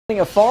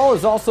Of fall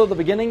is also the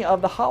beginning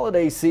of the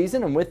holiday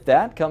season, and with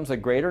that comes a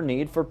greater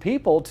need for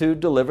people to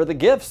deliver the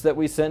gifts that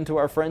we send to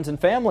our friends and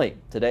family.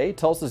 Today,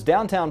 Tulsa's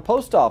downtown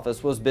post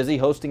office was busy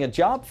hosting a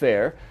job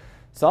fair.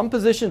 Some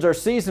positions are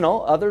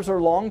seasonal, others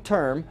are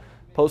long-term.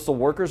 Postal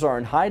workers are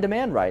in high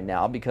demand right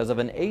now because of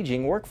an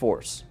aging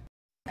workforce.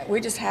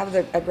 We just have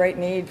a great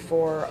need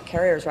for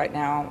carriers right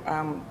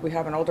now. We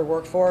have an older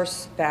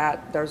workforce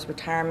that there's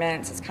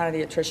retirements, it's kind of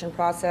the attrition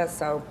process,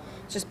 so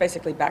it's just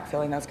basically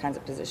backfilling those kinds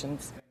of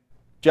positions.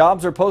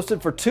 Jobs are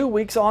posted for 2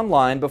 weeks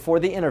online before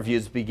the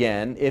interviews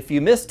begin. If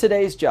you missed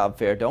today's job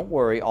fair, don't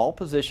worry, all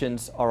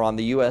positions are on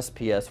the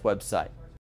USPS website.